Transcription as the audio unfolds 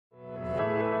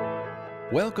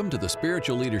Welcome to the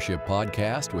Spiritual Leadership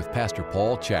Podcast with Pastor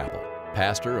Paul Chappell,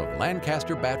 pastor of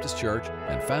Lancaster Baptist Church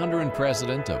and founder and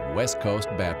president of West Coast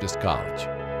Baptist College.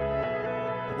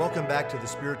 Welcome back to the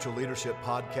Spiritual Leadership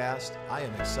Podcast. I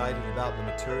am excited about the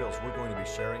materials we're going to be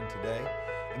sharing today.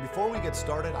 And before we get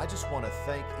started, I just want to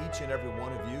thank each and every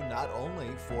one of you, not only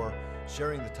for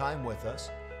sharing the time with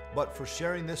us, but for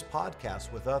sharing this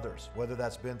podcast with others, whether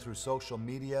that's been through social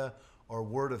media or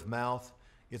word of mouth.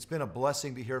 It's been a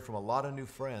blessing to hear from a lot of new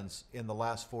friends in the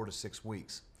last 4 to 6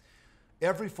 weeks.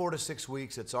 Every 4 to 6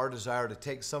 weeks, it's our desire to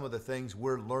take some of the things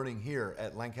we're learning here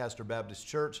at Lancaster Baptist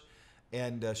Church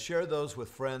and share those with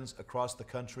friends across the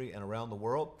country and around the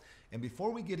world. And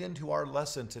before we get into our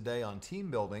lesson today on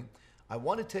team building, I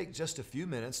want to take just a few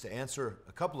minutes to answer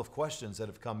a couple of questions that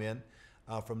have come in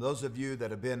from those of you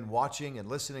that have been watching and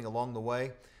listening along the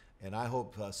way. And I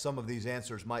hope some of these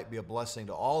answers might be a blessing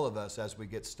to all of us as we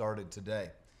get started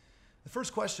today. The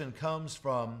first question comes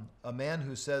from a man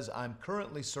who says, I'm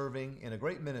currently serving in a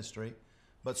great ministry,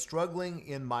 but struggling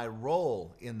in my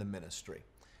role in the ministry.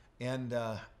 And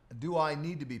do I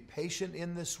need to be patient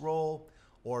in this role,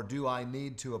 or do I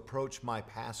need to approach my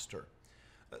pastor?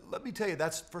 Let me tell you,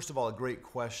 that's first of all a great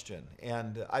question.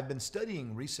 And I've been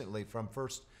studying recently from 1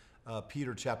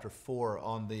 Peter chapter 4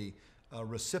 on the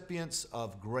recipients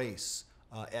of grace.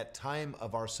 At time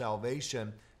of our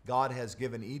salvation, God has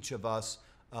given each of us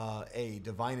a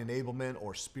divine enablement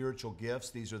or spiritual gifts.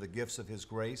 These are the gifts of His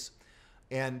grace.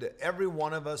 And every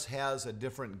one of us has a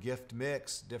different gift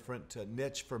mix, different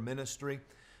niche for ministry.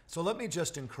 So let me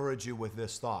just encourage you with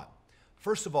this thought.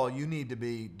 First of all, you need to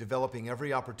be developing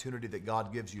every opportunity that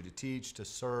God gives you to teach, to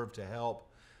serve, to help.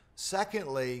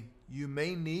 Secondly, you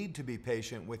may need to be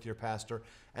patient with your pastor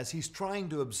as he's trying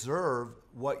to observe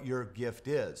what your gift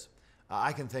is.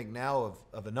 I can think now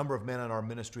of a number of men in our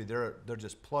ministry, they're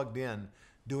just plugged in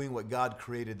doing what God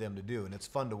created them to do, and it's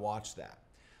fun to watch that.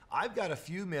 I've got a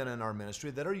few men in our ministry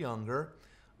that are younger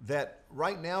that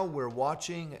right now we're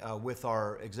watching with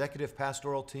our executive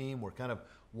pastoral team. We're kind of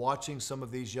watching some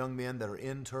of these young men that are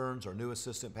interns or new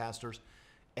assistant pastors,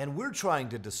 and we're trying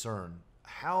to discern,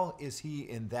 how is he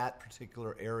in that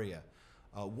particular area?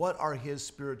 What are his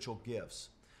spiritual gifts?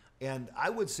 And I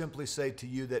would simply say to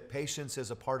you that patience is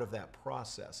a part of that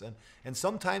process. And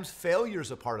sometimes failure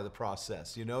is a part of the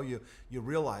process. You know, you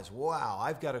realize, wow,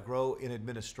 I've got to grow in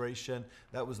administration.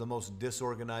 That was the most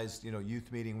disorganized,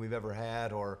 youth meeting we've ever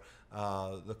had, or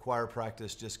the choir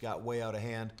practice just got way out of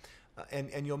hand.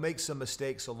 And you'll make some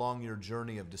mistakes along your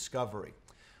journey of discovery.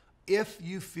 If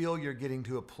you feel you're getting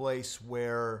to a place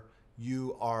where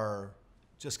you are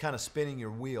just kind of spinning your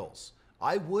wheels,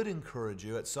 I would encourage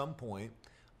you at some point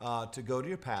to go to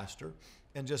your pastor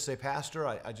and just say, Pastor,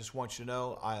 I just want you to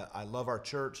know I love our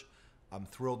church. I'm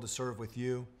thrilled to serve with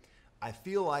you. I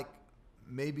feel like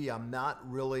maybe I'm not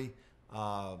really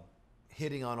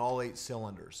hitting on all 8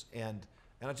 cylinders. And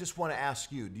I just want to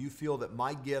ask you, do you feel that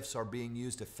my gifts are being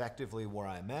used effectively where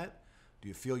I'm at? Do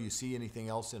you feel you see anything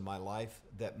else in my life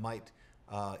that might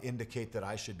indicate that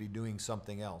I should be doing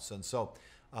something else? And so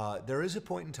there is a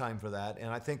point in time for that.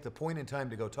 And I think the point in time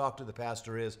to go talk to the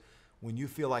pastor is when you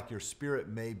feel like your spirit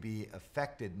may be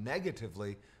affected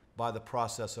negatively by the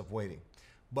process of waiting.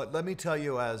 But let me tell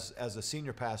you, as a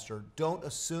senior pastor, don't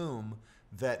assume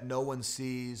that no one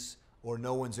sees or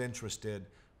no one's interested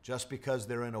just because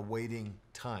they're in a waiting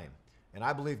time. And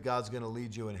I believe God's going to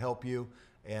lead you and help you,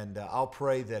 and I'll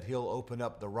pray that He'll open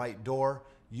up the right door.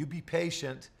 You be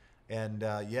patient, and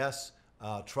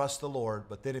trust the Lord.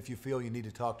 But then if you feel you need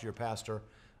to talk to your pastor,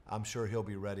 I'm sure He'll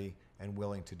be ready and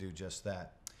willing to do just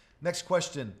that. Next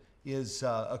question is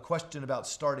a question about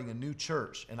starting a new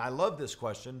church. And I love this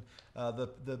question.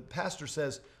 The pastor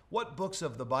says, what books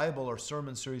of the Bible or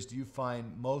sermon series do you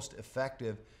find most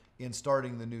effective in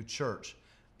starting the new church?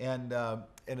 And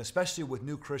especially with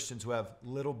new Christians who have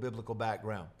little biblical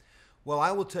background. Well,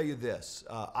 I will tell you this.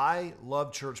 I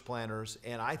love church planners,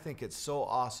 and I think it's so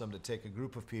awesome to take a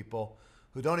group of people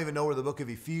who don't even know where the book of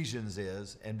Ephesians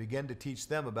is and begin to teach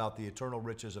them about the eternal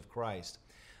riches of Christ.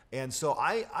 And so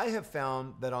I have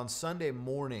found that on Sunday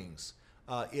mornings,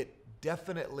 it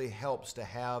definitely helps to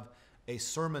have a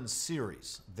sermon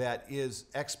series that is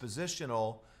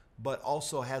expositional, but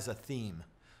also has a theme.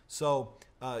 So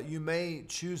you may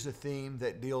choose a theme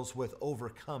that deals with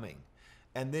overcoming,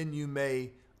 and then you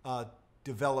may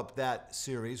develop that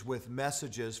series with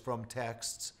messages from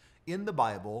texts in the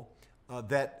Bible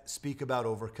that speak about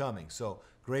overcoming. So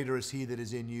greater is He that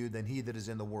is in you than he that is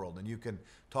in the world. And you can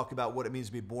talk about what it means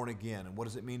to be born again and what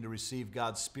does it mean to receive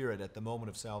God's Spirit at the moment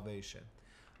of salvation.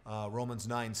 Romans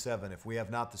 9:7, if we have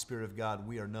not the Spirit of God,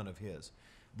 we are none of His.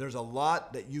 There's a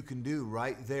lot that you can do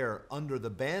right there under the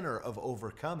banner of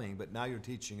overcoming, but now you're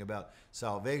teaching about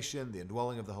salvation, the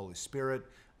indwelling of the Holy Spirit,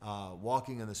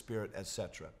 walking in the Spirit,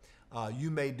 etc.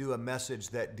 You may do a message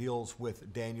that deals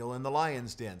with Daniel in the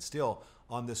lion's den, still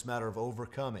on this matter of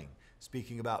overcoming,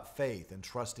 speaking about faith and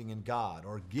trusting in God,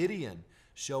 or Gideon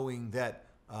showing that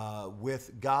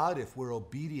with God, if we're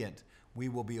obedient, we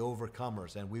will be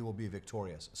overcomers and we will be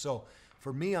victorious. So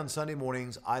for me on Sunday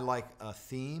mornings, I like a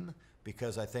theme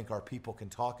because I think our people can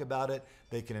talk about it.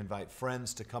 They can invite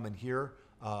friends to come and hear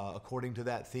according to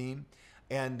that theme.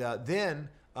 And then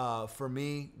for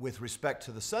me, with respect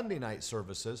to the Sunday night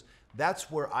services,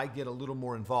 that's where I get a little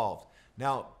more involved.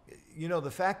 Now, you know,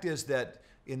 the fact is that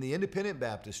in the independent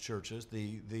Baptist churches,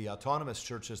 the autonomous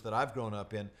churches that I've grown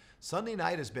up in, Sunday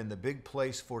night has been the big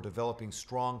place for developing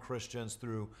strong Christians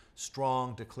through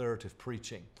strong declarative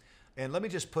preaching. And let me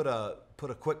just put a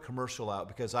quick commercial out,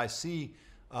 because I see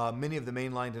many of the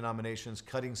mainline denominations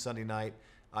cutting Sunday night.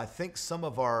 I think some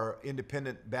of our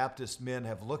independent Baptist men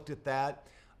have looked at that.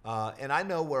 And I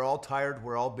know we're all tired,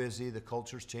 we're all busy, the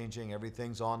culture's changing,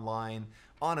 everything's online,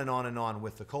 on and on and on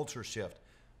with the culture shift.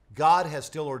 God has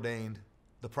still ordained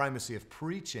the primacy of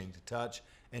preaching to touch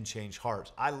and change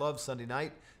hearts. I love Sunday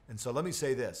night, and so let me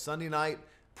say this. Sunday night,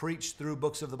 preach through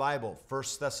books of the Bible, 1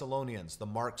 Thessalonians, the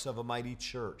marks of a mighty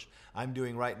church. I'm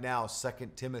doing right now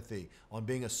 2 Timothy on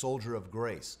being a soldier of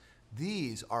grace.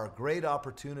 These are great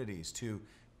opportunities to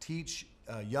teach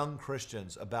young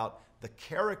Christians about the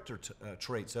character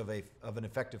traits of an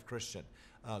effective Christian,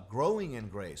 growing in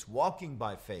grace, walking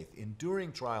by faith,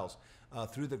 enduring trials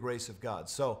through the grace of God.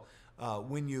 So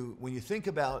when you think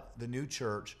about the new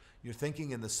church, you're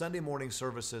thinking in the Sunday morning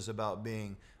services about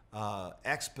being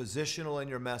expositional in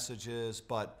your messages,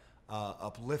 but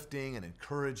uplifting and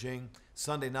encouraging.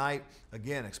 Sunday night,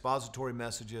 again, expository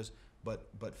messages,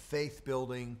 but faith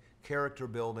building, character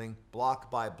building,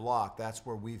 block by block. That's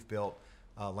where we've built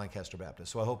Lancaster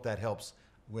Baptist. So I hope that helps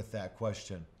with that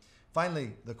question.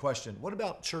 Finally, the question, what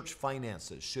about church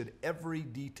finances? Should every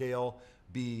detail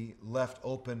be left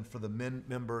open for the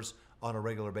members on a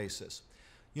regular basis?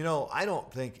 You know, I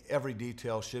don't think every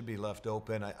detail should be left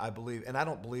open. I believe, and I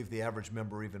don't believe the average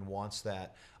member even wants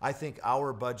that. I think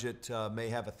our budget may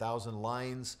have 1,000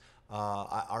 lines.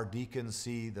 Our deacons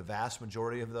see the vast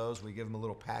majority of those. We give them a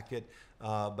little packet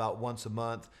about once a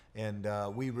month, and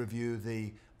we review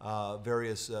the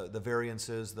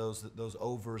variances, those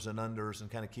overs and unders,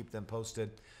 and kind of keep them posted.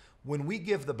 When we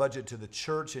give the budget to the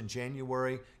church in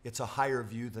January, it's a higher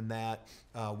view than that.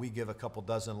 We give a couple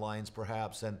dozen lines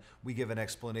perhaps, and we give an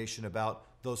explanation about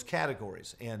those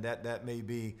categories. And that may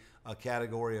be a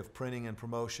category of printing and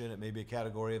promotion. It may be a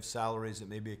category of salaries. It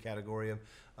may be a category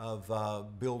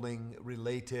of building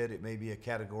related. It may be a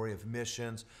category of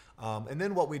missions. And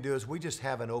then what we do is we just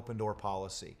have an open door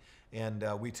policy. And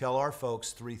we tell our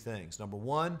folks three things. Number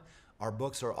one, our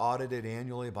books are audited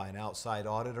annually by an outside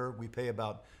auditor. We pay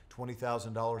about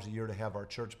 $20,000 a year to have our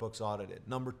church books audited.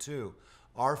 Number two,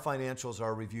 our financials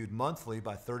are reviewed monthly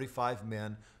by 35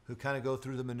 men who kind of go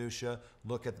through the minutia,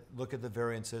 look at the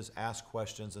variances, ask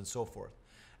questions, and so forth.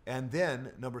 And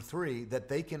then number three, that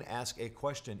they can ask a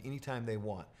question anytime they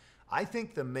want. I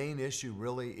think the main issue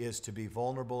really is to be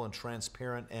vulnerable and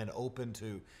transparent and open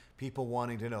to people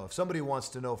wanting to know. If somebody wants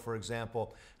to know, for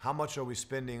example, how much are we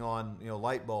spending on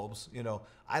light bulbs,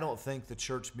 I don't think the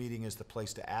church meeting is the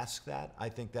place to ask that. I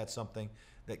think that's something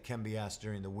that can be asked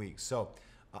during the week. So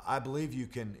I believe you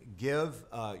can give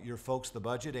your folks the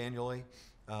budget annually,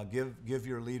 give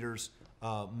your leaders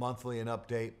monthly an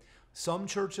update. Some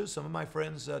churches, some of my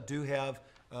friends do have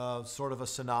sort of a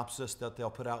synopsis that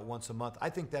they'll put out once a month. I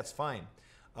think that's fine.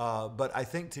 But I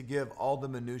think to give all the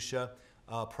minutia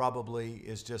probably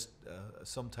is just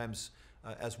sometimes,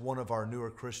 as one of our newer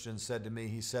Christians said to me,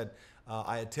 he said,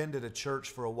 I attended a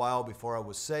church for a while before I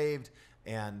was saved,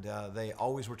 and they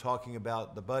always were talking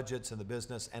about the budgets and the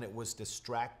business, and it was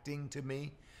distracting to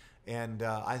me. And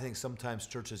I think sometimes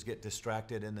churches get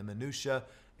distracted in the minutia,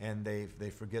 and they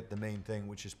forget the main thing,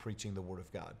 which is preaching the Word of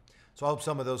God. So I hope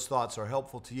some of those thoughts are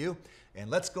helpful to you. And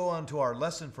let's go on to our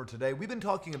lesson for today. We've been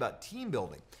talking about team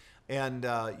building. And,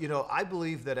 I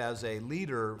believe that as a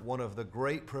leader, one of the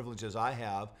great privileges I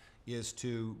have is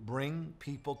to bring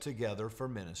people together for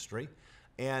ministry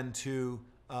and to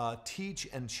teach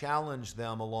and challenge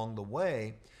them along the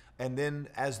way. And then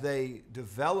as they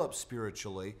develop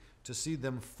spiritually, to see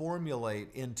them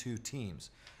formulate into teams.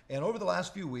 And over the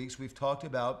last few weeks, we've talked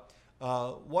about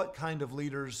what kind of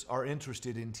leaders are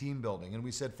interested in team building. And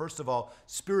we said, first of all,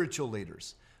 spiritual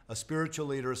leaders. A spiritual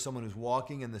leader is someone who's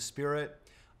walking in the Spirit.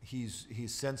 He's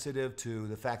sensitive to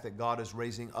the fact that God is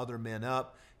raising other men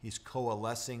up. He's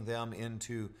coalescing them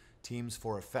into teams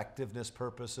for effectiveness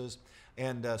purposes.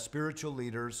 And spiritual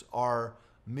leaders are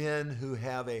men who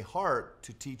have a heart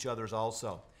to teach others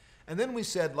also. And then we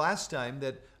said last time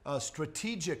that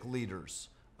strategic leaders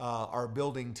are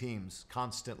building teams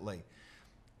constantly.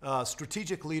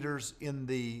 Strategic leaders in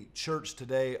the church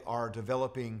today are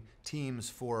developing teams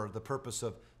for the purpose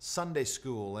of Sunday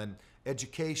school and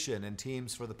education, and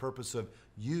teams for the purpose of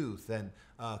youth and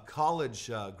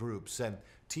college groups, and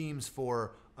teams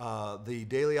for the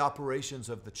daily operations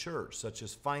of the church, such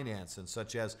as finance and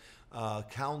such as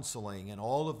counseling and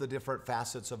all of the different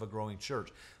facets of a growing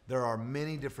church. There are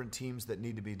many different teams that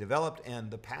need to be developed,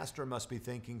 and the pastor must be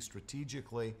thinking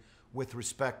strategically with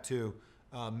respect to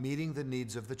meeting the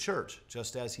needs of the church,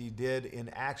 just as he did in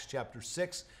Acts chapter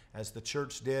 6, as the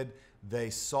church did.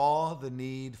 They saw the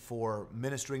need for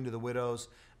ministering to the widows,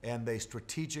 and they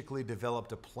strategically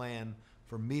developed a plan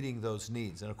for meeting those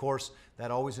needs. And of course,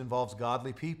 that always involves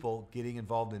godly people getting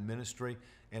involved in ministry,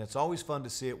 and it's always fun to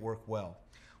see it work well.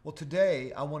 Well,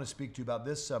 today I want to speak to you about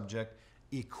this subject: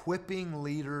 equipping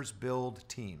leaders build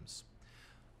teams.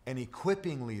 An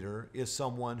equipping leader is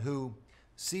someone who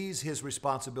sees his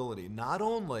responsibility not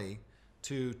only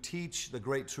to teach the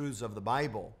great truths of the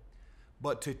Bible,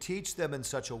 but to teach them in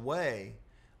such a way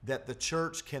that the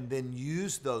church can then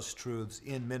use those truths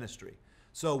in ministry.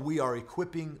 So we are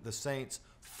equipping the saints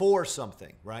for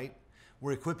something, right?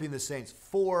 We're equipping the saints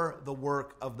for the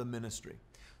work of the ministry.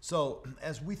 So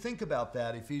as we think about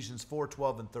that, Ephesians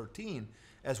 4:12 and 13,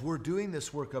 as we're doing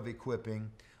this work of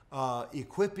equipping,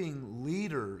 equipping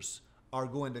leaders are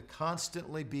going to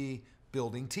constantly be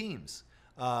building teams.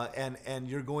 And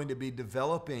you're going to be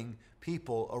developing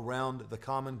people around the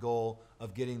common goal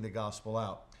of getting the gospel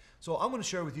out. So I'm going to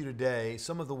share with you today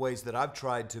some of the ways that I've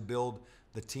tried to build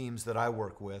the teams that I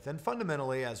work with. And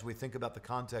fundamentally, as we think about the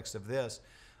context of this,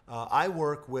 I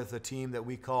work with a team that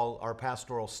we call our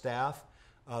pastoral staff.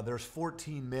 There's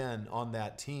 14 men on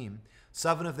that team.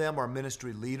 7 of them are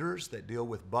ministry leaders that deal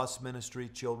with bus ministry,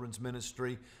 children's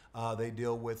ministry. They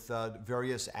deal with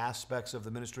various aspects of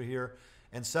the ministry here.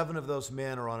 And 7 of those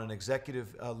men are on an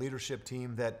executive leadership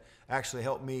team that actually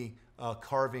help me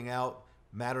carving out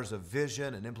matters of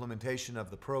vision and implementation of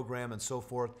the program and so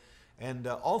forth. And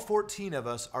all 14 of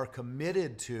us are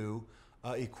committed to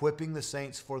equipping the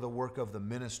saints for the work of the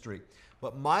ministry.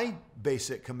 But my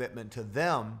basic commitment to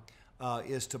them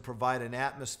is to provide an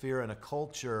atmosphere and a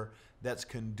culture that's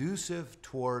conducive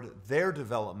toward their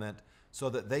development so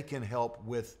that they can help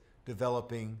with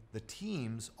developing the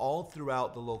teams all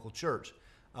throughout the local church.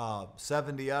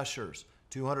 70 ushers,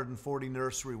 240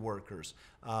 nursery workers,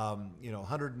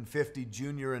 150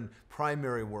 junior and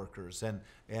primary workers, and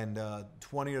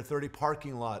 20 or 30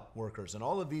 parking lot workers. And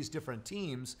all of these different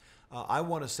teams, I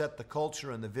want to set the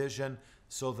culture and the vision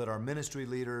so that our ministry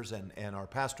leaders and our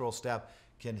pastoral staff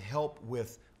can help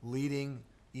with leading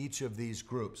each of these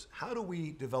groups. How do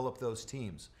we develop those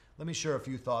teams? Let me share a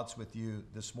few thoughts with you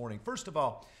this morning. First of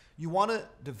all, you want to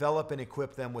develop and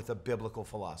equip them with a biblical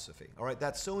philosophy. All right,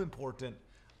 that's so important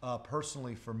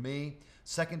personally for me.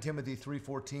 2 Timothy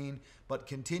 3:14, but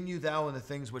continue thou in the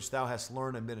things which thou hast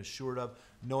learned and been assured of,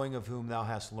 knowing of whom thou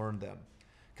hast learned them.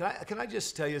 Can I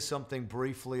just tell you something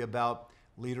briefly about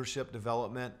leadership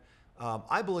development?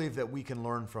 I believe that we can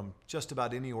learn from just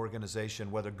about any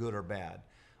organization, whether good or bad.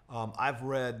 I've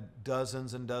read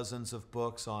dozens and dozens of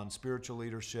books on spiritual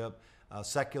leadership,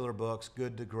 secular books,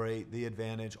 Good to Great, The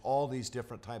Advantage, all these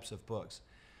different types of books.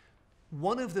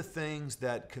 One of the things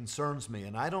that concerns me,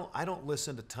 and I don't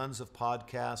listen to tons of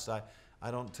podcasts.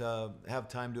 I don't have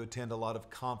time to attend a lot of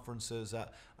conferences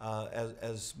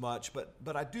as much,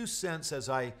 but I do sense as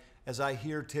I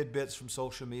hear tidbits from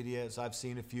social media, as I've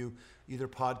seen a few either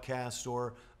podcasts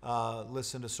or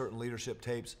listen to certain leadership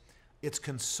tapes, it's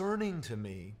concerning to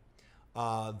me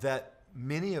that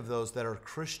many of those that are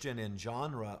Christian in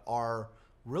genre are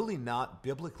really not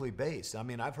biblically based. I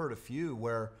mean, I've heard a few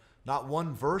where not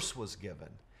one verse was given.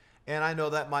 And I know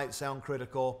that might sound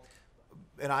critical,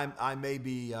 and I may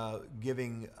be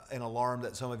giving an alarm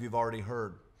that some of you have already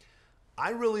heard.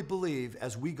 I really believe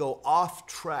as we go off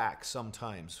track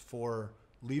sometimes for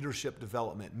leadership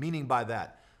development, meaning by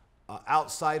that,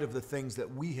 outside of the things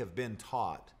that we have been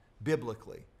taught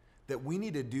biblically, that we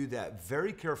need to do that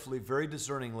very carefully, very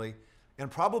discerningly, and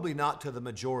probably not to the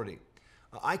majority.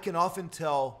 I can often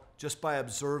tell just by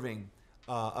observing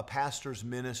a pastor's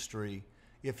ministry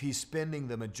if he's spending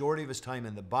the majority of his time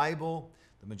in the Bible,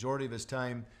 the majority of his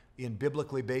time in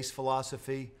biblically based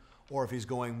philosophy, or if he's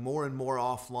going more and more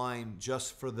offline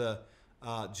just for the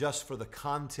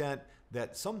content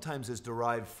that sometimes is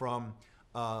derived from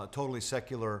a totally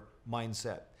secular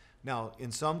mindset. Now,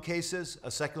 in some cases,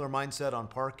 a secular mindset on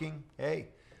parking, hey,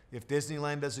 if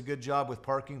Disneyland does a good job with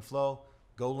parking flow,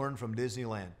 go learn from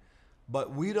Disneyland.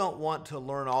 But we don't want to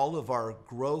learn all of our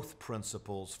growth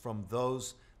principles from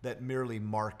those that merely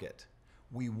market.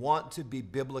 We want to be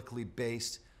biblically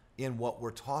based in what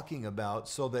we're talking about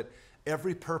so that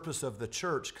every purpose of the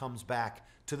church comes back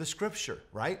to the Scripture,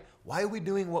 right? Why are we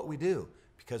doing what we do?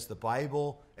 Because the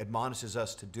Bible admonishes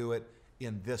us to do it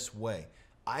in this way.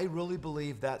 I really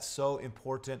believe that's so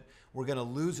important. We're going to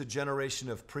lose a generation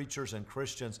of preachers and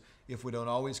Christians if we don't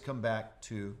always come back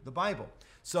to the Bible.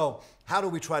 So how do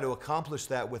we try to accomplish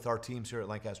that with our teams here at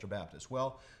Lancaster Baptist?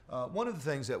 Well, one of the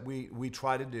things that we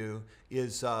try to do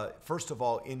is, first of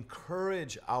all,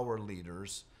 encourage our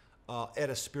leaders at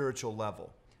a spiritual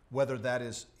level, whether that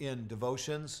is in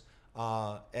devotions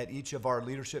at each of our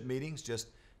leadership meetings, just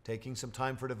taking some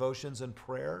time for devotions and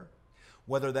prayer,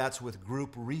 whether that's with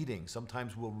group reading.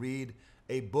 Sometimes we'll read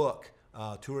a book,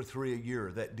 2 or 3 a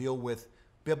year, that deal with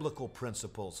biblical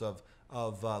principles of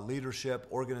leadership,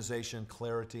 organization,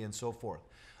 clarity, and so forth.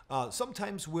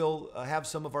 Sometimes we'll have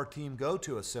some of our team go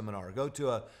to a seminar, go to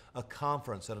a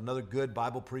conference at another good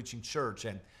Bible preaching church,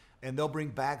 and they'll bring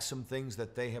back some things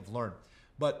that they have learned.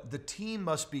 But the team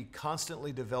must be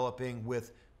constantly developing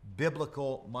with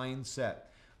biblical mindset.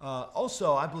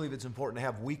 Also, I believe it's important to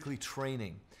have weekly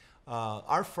training.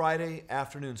 Our Friday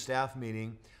afternoon staff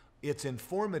meeting, it's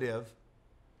informative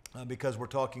because we're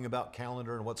talking about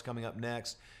calendar and what's coming up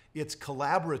next. It's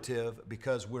collaborative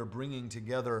because we're bringing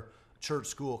together church,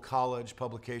 school, college,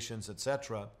 publications,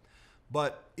 etc.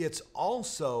 But it's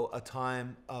also a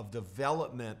time of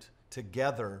development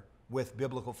together with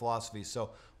biblical philosophy.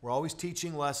 So we're always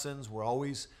teaching lessons. We're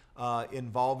always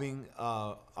involving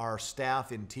our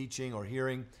staff in teaching or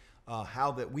hearing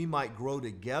how that we might grow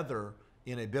together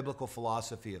in a biblical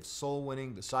philosophy of soul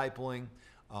winning, discipling,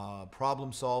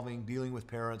 problem solving, dealing with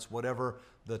parents, whatever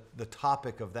the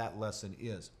topic of that lesson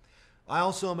is. I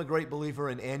also am a great believer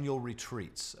in annual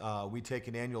retreats. We take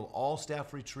an annual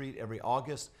all-staff retreat every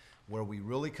August where we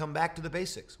really come back to the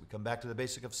basics. We come back to the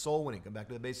basic of soul winning, come back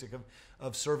to the basic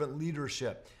of servant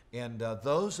leadership. And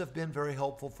those have been very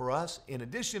helpful for us. In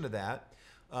addition to that,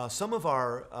 some of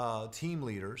our team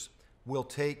leaders will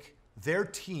take their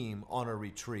team on a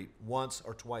retreat once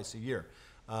or twice a year.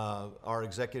 Our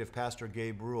executive pastor,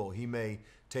 Gabe Rule, he may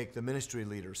take the ministry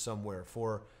leaders somewhere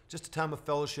for just a time of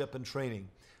fellowship and training.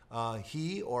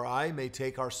 He or I may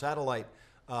take our satellite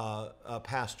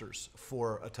pastors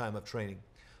for a time of training.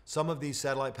 Some of these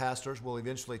satellite pastors will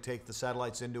eventually take the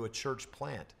satellites into a church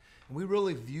plant. And we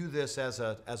really view this as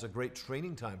a great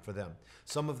training time for them.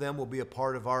 Some of them will be a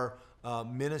part of our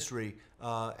ministry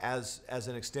as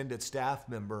an extended staff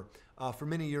member for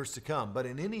many years to come. But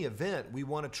in any event, we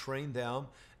want to train them,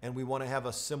 and we want to have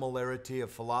a similarity of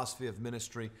philosophy of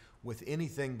ministry with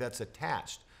anything that's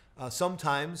attached.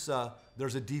 Sometimes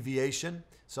there's a deviation.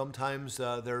 Sometimes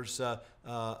there's a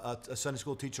Sunday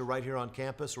school teacher right here on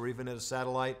campus or even at a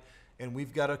satellite, and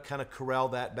we've got to kind of corral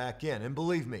that back in. And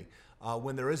believe me,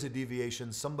 when there is a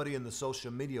deviation, somebody in the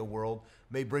social media world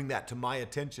may bring that to my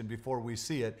attention before we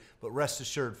see it. But rest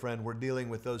assured, friend, we're dealing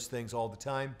with those things all the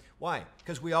time. Why?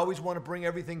 Because we always want to bring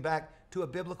everything back to a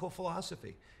biblical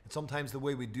philosophy. And sometimes the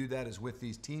way we do that is with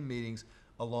these team meetings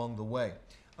along the way.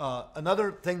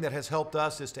 Another thing that has helped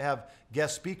us is to have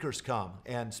guest speakers come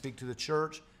and speak to the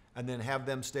church, and then have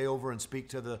them stay over and speak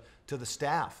to the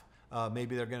staff.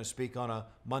 Maybe they're going to speak on a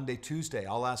Monday, Tuesday.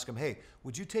 I'll ask them, hey,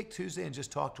 would you take Tuesday and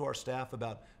just talk to our staff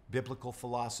about biblical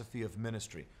philosophy of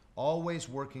ministry? Always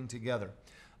working together.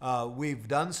 We've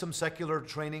done some secular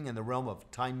training in the realm of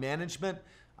time management.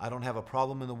 I don't have a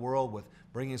problem in the world with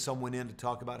bringing someone in to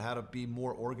talk about how to be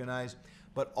more organized,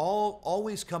 but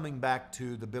always coming back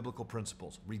to the biblical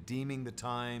principles, redeeming the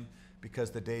time because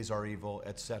the days are evil,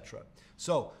 etc.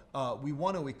 So we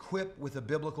want to equip with a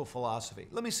biblical philosophy.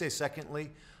 Let me say,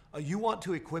 secondly, you want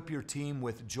to equip your team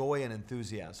with joy and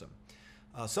enthusiasm.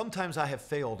 Sometimes I have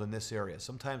failed in this area.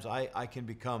 Sometimes I can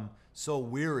become so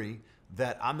weary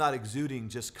that I'm not exuding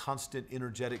just constant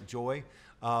energetic joy.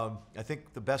 I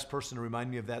think the best person to remind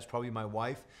me of that is probably my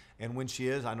wife. And when she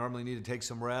is, I normally need to take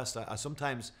some rest.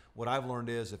 Sometimes what I've learned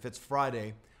is if it's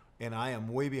Friday and I am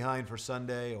way behind for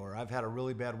Sunday, or I've had a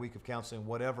really bad week of counseling,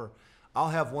 whatever, I'll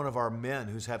have one of our men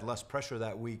who's had less pressure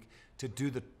that week to do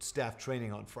the staff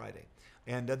training on Friday.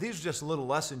 And these are just little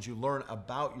lessons you learn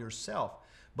about yourself.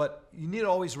 But you need to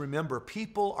always remember,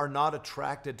 people are not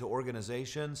attracted to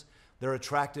organizations. They're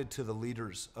attracted to the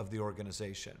leaders of the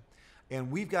organization.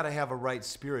 And we've got to have a right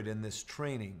spirit in this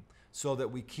training so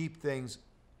that we keep things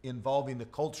involving the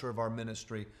culture of our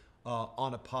ministry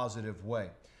on a positive way.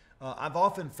 I've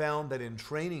often found that in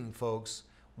training folks,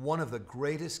 one of the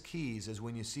greatest keys is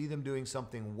when you see them doing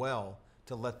something well,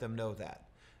 to let them know that.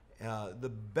 The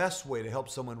best way to help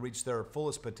someone reach their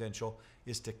fullest potential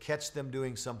is to catch them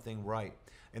doing something right.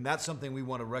 And that's something we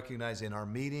want to recognize in our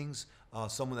meetings,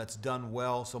 someone that's done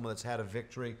well, someone that's had a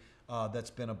victory,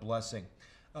 that's been a blessing.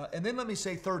 And then let me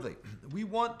say thirdly, we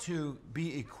want to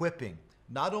be equipping,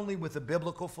 not only with a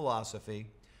biblical philosophy,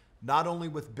 not only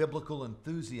with biblical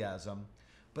enthusiasm,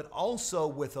 but also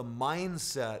with a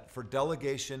mindset for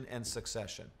delegation and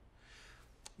succession.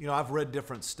 You know, I've read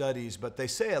different studies, but they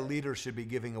say a leader should be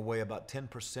giving away about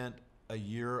 10% a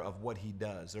year of what he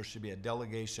does. There should be a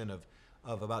delegation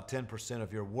of about 10%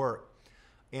 of your work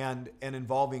and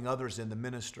involving others in the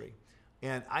ministry.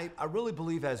 And I really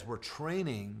believe as we're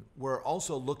training, we're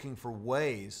also looking for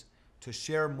ways to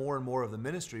share more and more of the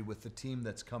ministry with the team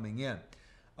that's coming in.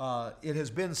 It has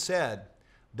been said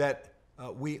that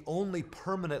we only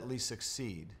permanently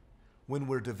succeed when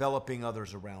we're developing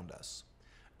others around us.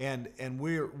 And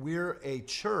we're a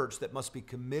church that must be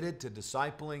committed to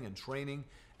discipling and training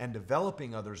and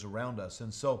developing others around us.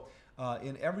 And so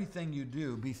in everything you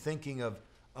do, be thinking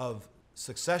of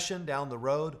succession down the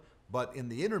road, but in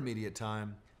the intermediate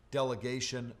time,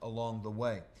 delegation along the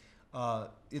way.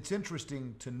 It's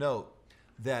interesting to note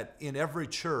that in every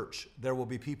church, there will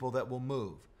be people that will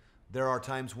move. There are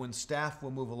times when staff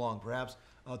will move along, perhaps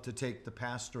to take the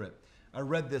pastorate. I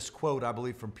read this quote, I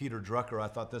believe, from Peter Drucker. I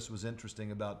thought this was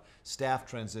interesting about staff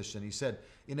transition. He said,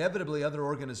 inevitably, other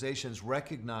organizations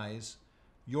recognize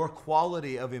your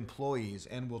quality of employees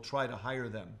and will try to hire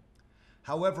them.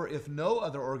 However, if no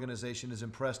other organization is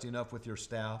impressed enough with your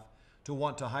staff to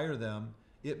want to hire them,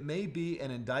 it may be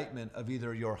an indictment of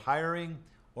either your hiring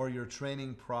or your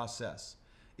training process.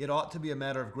 It ought to be a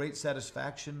matter of great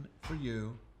satisfaction for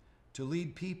you to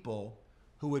lead people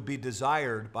who would be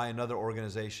desired by another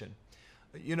organization.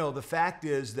 You know, the fact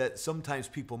is that sometimes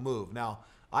people move. Now,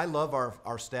 I love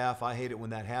our staff. I hate it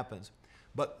when that happens.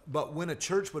 But when a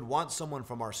church would want someone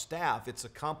from our staff, it's a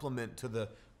compliment to the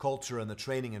culture and the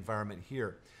training environment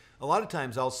here. A lot of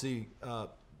times I'll see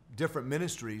different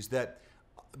ministries that,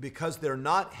 because they're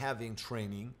not having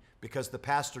training, because the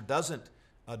pastor doesn't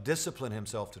discipline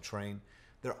himself to train,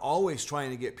 they're always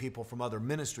trying to get people from other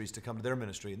ministries to come to their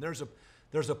ministry. And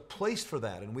there's a place for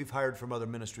that, and we've hired from other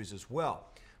ministries as well.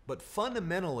 But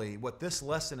fundamentally, what this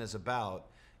lesson is about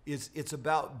is it's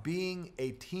about being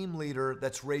a team leader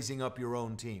that's raising up your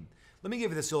own team. Let me give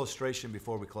you this illustration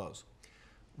before we close.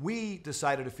 We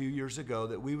decided a few years ago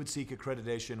that we would seek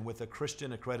accreditation with a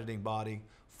Christian accrediting body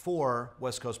for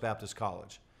West Coast Baptist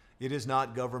College. It is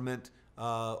not government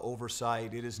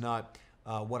oversight. It is not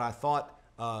what I thought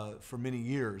for many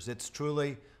years. It's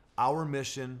truly our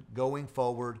mission going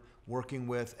forward, working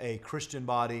with a Christian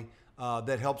body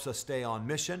that helps us stay on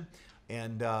mission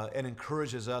and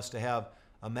encourages us to have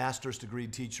a master's degree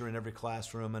teacher in every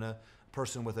classroom and a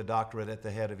person with a doctorate at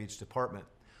the head of each department.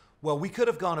 Well, we could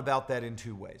have gone about that in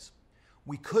two ways.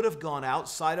 We could have gone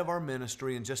outside of our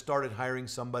ministry and just started hiring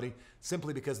somebody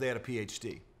simply because they had a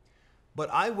PhD.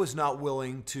 But I was not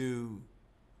willing to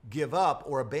give up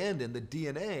or abandon the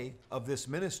DNA of this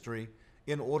ministry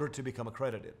in order to become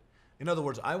accredited. In other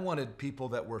words, I wanted people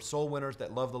that were soul winners,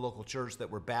 that loved the local church, that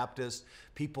were Baptists,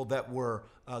 people that were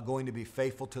going to be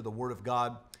faithful to the Word of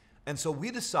God. And so we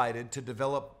decided to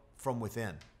develop from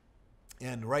within.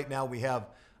 And right now we have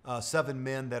 7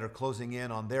 men that are closing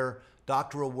in on their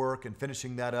doctoral work and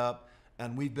finishing that up.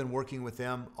 And we've been working with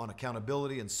them on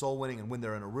accountability and soul winning. And when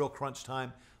they're in a real crunch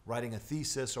time, writing a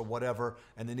thesis or whatever,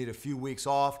 and they need a few weeks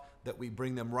off, that we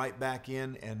bring them right back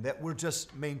in, and that we're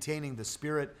just maintaining the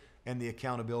spirit and the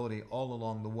accountability all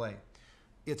along the way.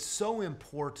 It's so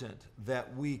important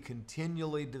that we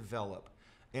continually develop.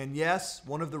 And yes,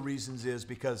 one of the reasons is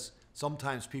because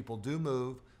sometimes people do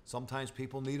move, sometimes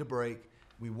people need a break.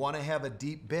 We want to have a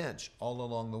deep bench all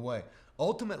along the way.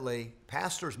 Ultimately,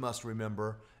 pastors must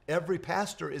remember every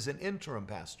pastor is an interim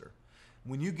pastor.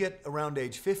 When you get around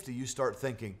age 50, you start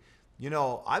thinking, you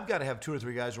know, I've got to have 2 or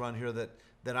 3 guys around here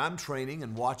that I'm training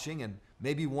and watching, and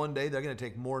maybe one day they're going to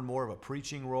take more and more of a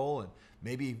preaching role, and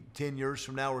maybe 10 years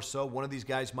from now or so, one of these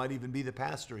guys might even be the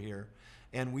pastor here.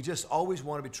 And we just always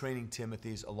want to be training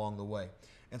Timothys along the way.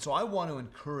 And so I want to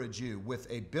encourage you with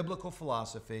a biblical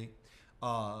philosophy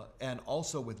and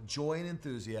also with joy and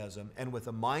enthusiasm and with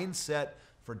a mindset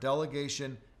for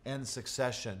delegation and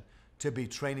succession to be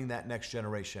training that next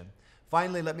generation.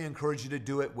 Finally, let me encourage you to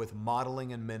do it with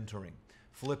modeling and mentoring.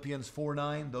 Philippians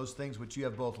 4:9, those things which you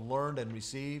have both learned and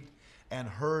received and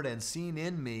heard and seen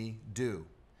in me, do.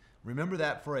 Remember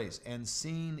that phrase, and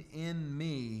seen in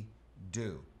me,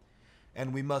 do.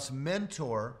 And we must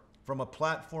mentor from a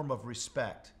platform of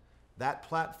respect that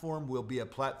platform will be a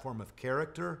platform of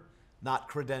character, not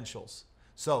credentials.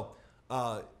 So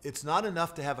it's not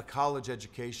enough to have a college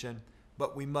education,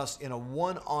 but we must, in a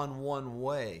one-on-one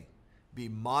way, be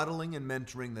modeling and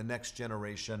mentoring the next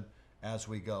generation as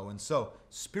we go. And so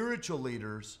spiritual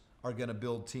leaders are going to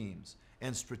build teams,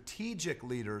 and strategic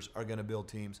leaders are going to build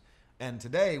teams. And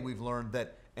today we've learned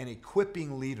that an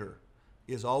equipping leader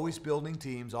is always building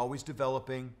teams, always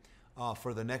developing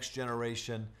for the next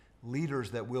generation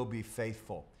leaders that will be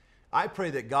faithful. I pray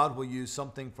that God will use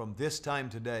something from this time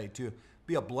today to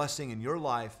be a blessing in your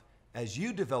life as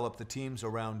you develop the teams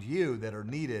around you that are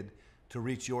needed to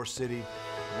reach your city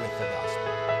with the gospel.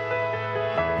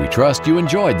 We trust you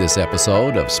enjoyed this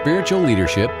episode of Spiritual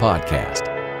Leadership Podcast.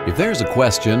 If there's a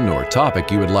question or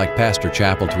topic you would like Pastor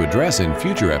Chappell to address in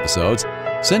future episodes,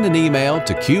 send an email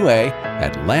to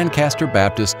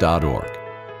qa@lancasterbaptist.org.